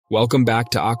Welcome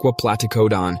back to Aqua.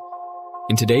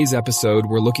 In today's episode,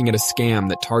 we're looking at a scam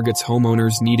that targets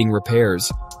homeowners needing repairs,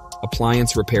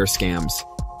 appliance repair scams.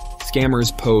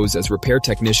 Scammers pose as repair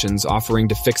technicians offering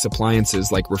to fix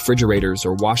appliances like refrigerators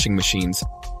or washing machines,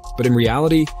 but in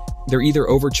reality, they're either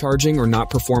overcharging or not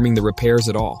performing the repairs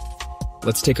at all.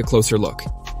 Let's take a closer look.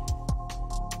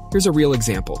 Here's a real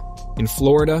example. In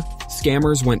Florida,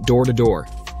 scammers went door to door,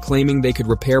 claiming they could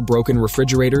repair broken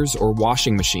refrigerators or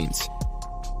washing machines.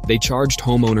 They charged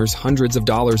homeowners hundreds of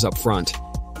dollars up front,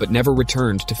 but never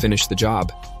returned to finish the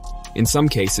job. In some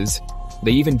cases,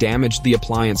 they even damaged the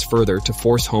appliance further to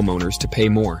force homeowners to pay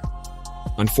more.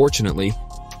 Unfortunately,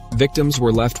 victims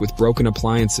were left with broken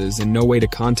appliances and no way to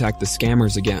contact the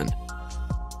scammers again.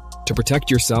 To protect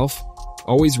yourself,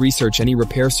 always research any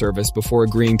repair service before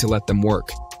agreeing to let them work.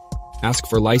 Ask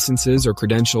for licenses or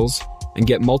credentials, and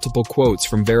get multiple quotes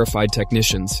from verified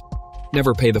technicians.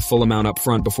 Never pay the full amount up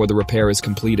front before the repair is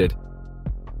completed.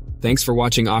 Thanks for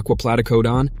watching Aqua.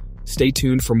 Stay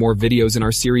tuned for more videos in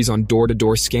our series on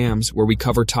door-to-door scams, where we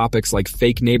cover topics like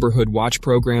fake neighborhood watch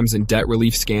programs and debt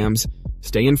relief scams.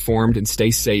 Stay informed and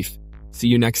stay safe. See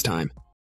you next time.